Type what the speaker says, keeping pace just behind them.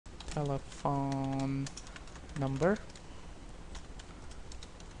telephone number.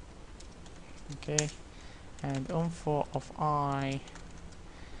 Okay, and info of I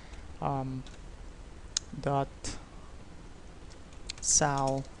dot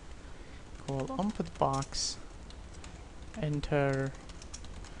sal call input box, enter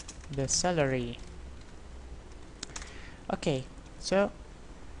the salary. Okay, so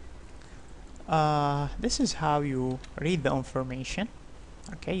this is how you read the information,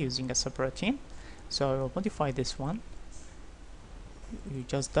 okay, using a subroutine. So I will modify this one. You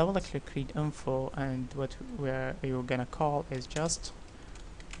just double click read info, and what you're gonna call is just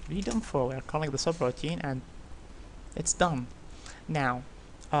read info. We're calling the subroutine, and it's done. Now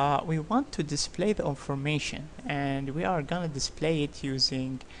we want to display the information, and we are gonna display it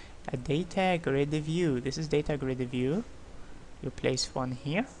using a data grid view. This is data grid view. You place one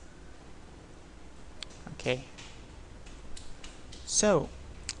here. Okay, so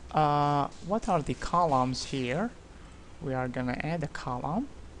what are the columns here? We are gonna add a column.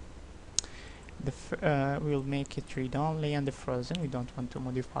 We'll make it read only and the frozen. We don't want to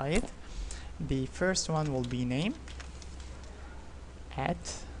modify it. The first one will be name. Add.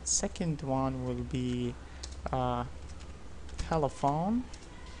 Second one will be telephone.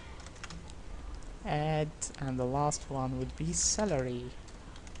 Add. And the last one would be salary.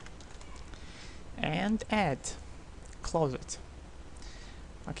 And add. Close it.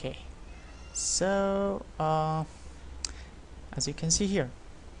 Okay, so as you can see here,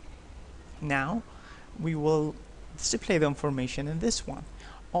 now we will display the information in this one.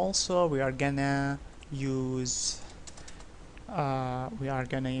 Also, we are gonna use another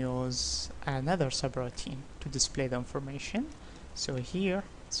subroutine to display the information. So here,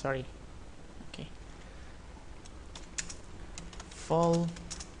 sorry, okay, full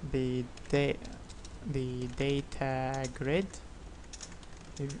the data grid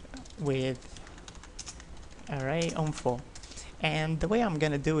with array info. And the way I'm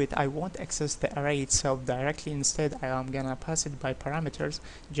gonna do it, I won't access the array itself directly. Instead, I'm gonna pass it by parameters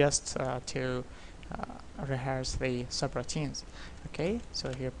just to rehearse the subroutines. Okay,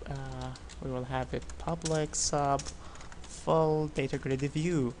 so here we will have it public sub full data grid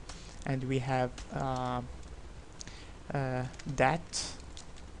view, and we have that,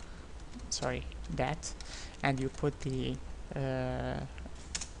 and you put the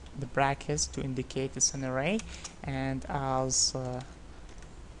brackets to indicate it's an array, and as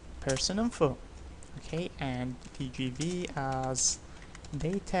person info. Okay, and dgv as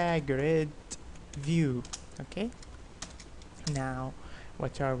data grid view. Okay, now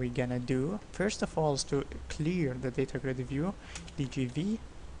what are we gonna do? First of all is to clear the data grid view. dgv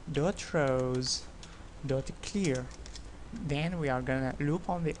dot rows dot clear. Then we are gonna loop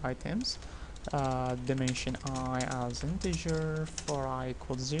on the items. Dimension I as integer for I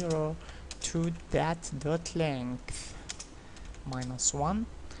equals 0 to that dot length -1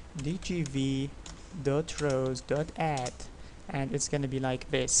 dgv dot rows dot add, and it's gonna be like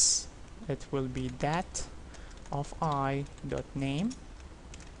this. It will be that of I dot name,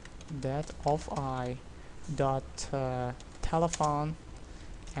 that of I dot telephone,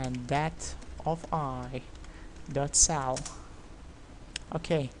 and that of I dot sal.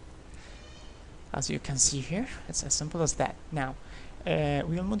 Okay, as you can see here, it's as simple as that. Now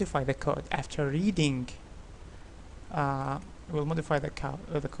we will modify the code after reading. We'll modify the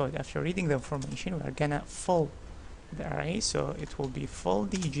code after reading the information. We are gonna full the array, so it will be full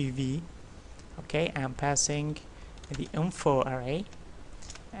dgv. Okay, I'm passing the info array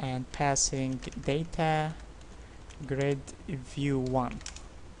and passing data grid view 1.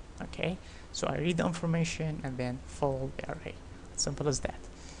 Okay, so I read the information and then full the array. Simple as that.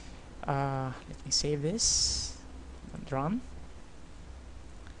 Let me save this and run.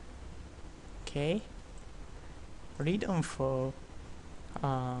 Okay, read info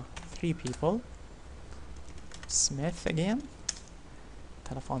 3 people, Smith again,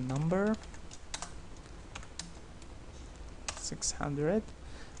 telephone number 600,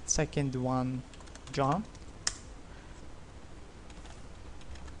 second one John,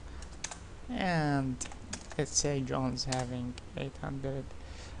 and let's say John's having 800.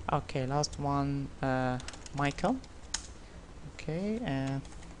 Okay, last one Michael. Okay, and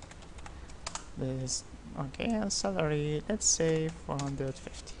this, okay, and salary, let's say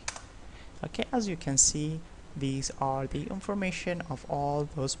 450. Okay, as you can see, these are the information of all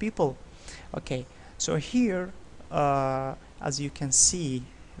those people. Okay, so here as you can see,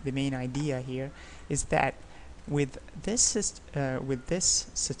 the main idea here is that with this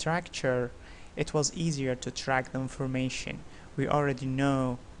structure, it was easier to track the information. We already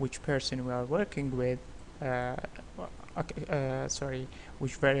know which person we are working with, okay, sorry,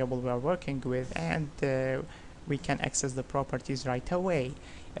 which variable we are working with, and we can access the properties right away.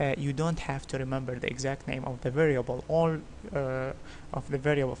 You don't have to remember the exact name of the variable. All of the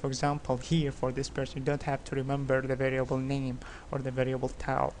variable, for example, here for this person, you don't have to remember the variable name or the variable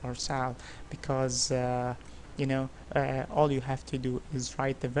tal or sal, because all you have to do is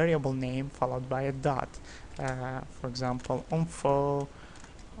write the variable name followed by a dot. For example, info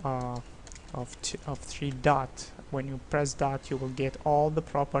of 3 dot. When you press dot, you will get all the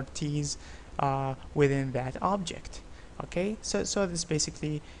properties within that object. Okay, so this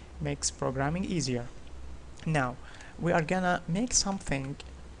basically makes programming easier. Now we are gonna make something.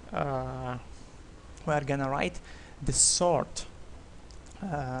 We are gonna write the sort,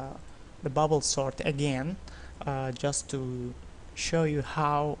 the bubble sort again, just to show you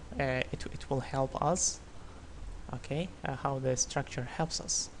how it will help us. Okay, how the structure helps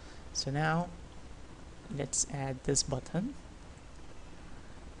us. So now let's add this button,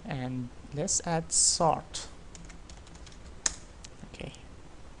 and let's add sort.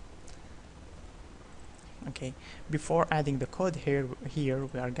 Okay, before adding the code here we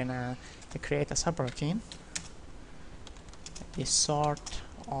are gonna create a subroutine. The sort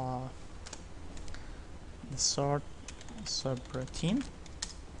subroutine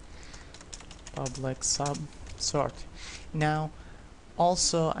public sub sort. Now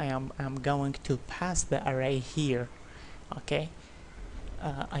also I'm going to pass the array here. Okay,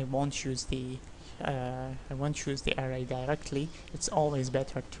 I won't use the array directly. It's always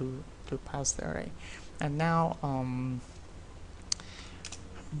better to pass the array. And now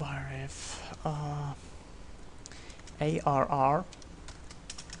baref ARR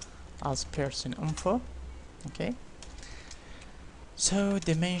as person info. Okay, so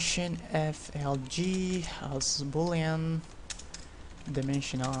dimension FLG as boolean,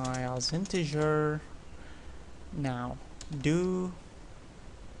 dimension I as integer. Now do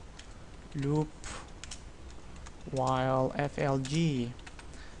loop while FLG,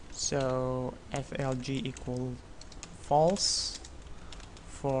 so FLG equal false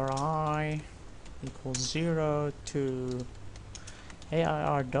for I equals 0 to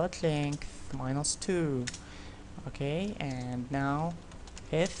AIR dot length -2. Okay, and now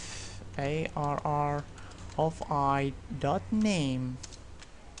if ARR of I dot name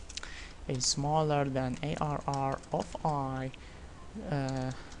is smaller than ARR of I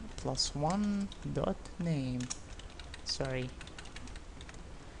plus 1 dot name, sorry,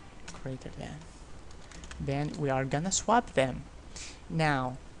 greater than, then we are gonna swap them.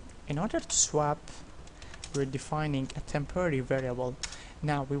 Now in order to swap, we're defining a temporary variable.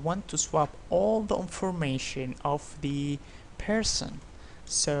 Now we want to swap all the information of the person,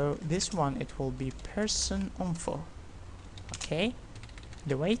 so this one, it will be person info. Okay,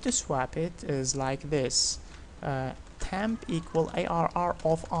 the way to swap it is like this: temp equal ARR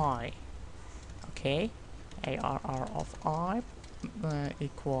of I. Okay, ARR of I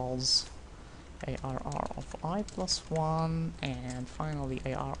equals ARR of I plus 1, and finally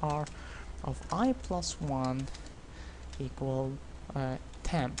ARR of I plus 1 equal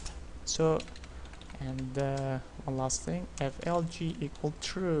temp. So, and one last thing, FLG equal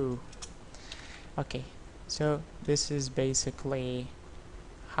true. Okay, so this is basically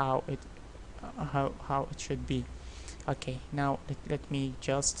how it should be. Okay, now let me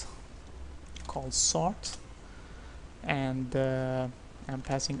just call sort, and I'm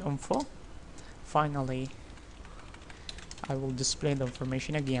passing info. Finally, I will display the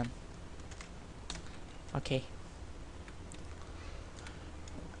information again. Okay,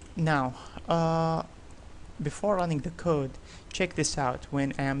 now before running the code, check this out.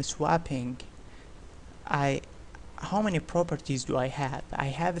 When I am swapping, how many properties do I have? I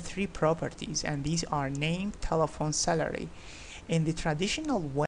have 3 properties, and these are name, telephone, salary. In the traditional way,